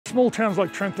Small towns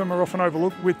like Trentham are often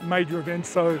overlooked with major events,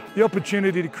 so the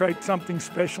opportunity to create something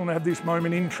special and have this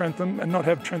moment in Trentham and not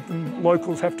have Trentham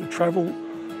locals have to travel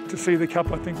to see the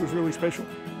Cup, I think was really special.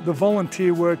 The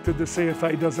volunteer work that the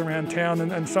CFA does around town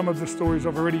and some of the stories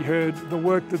I've already heard, the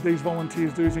work that these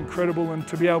volunteers do is incredible, and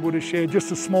to be able to share just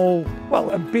a small, well,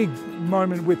 a big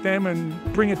moment with them and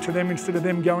bring it to them instead of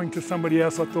them going to somebody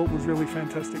else, I thought was really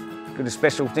fantastic. Got a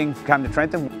special thing come to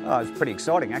Trentham. Oh, it's pretty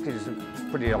exciting actually. It's a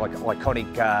pretty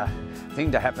iconic thing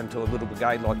to happen to a little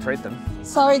brigade like Trentham.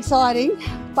 So exciting,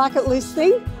 bucket list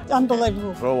thing,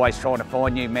 unbelievable. We're always trying to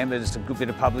find new members, a good bit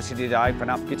of publicity to open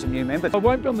up, get some new members. I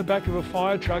won't be on the back of a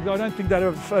fire truck. I don't think they'd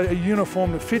have a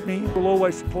uniform to fit me. We'll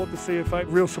always support the CFA.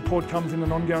 Real support comes in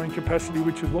an ongoing capacity,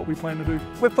 which is what we plan to do.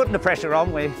 We're putting the pressure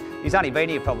on. He's only been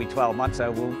here probably 12 months,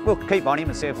 so we'll keep on him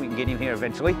and see if we can get him here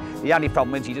eventually. The only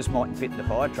problem is he just mightn't fit in the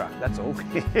fire truck, that's all.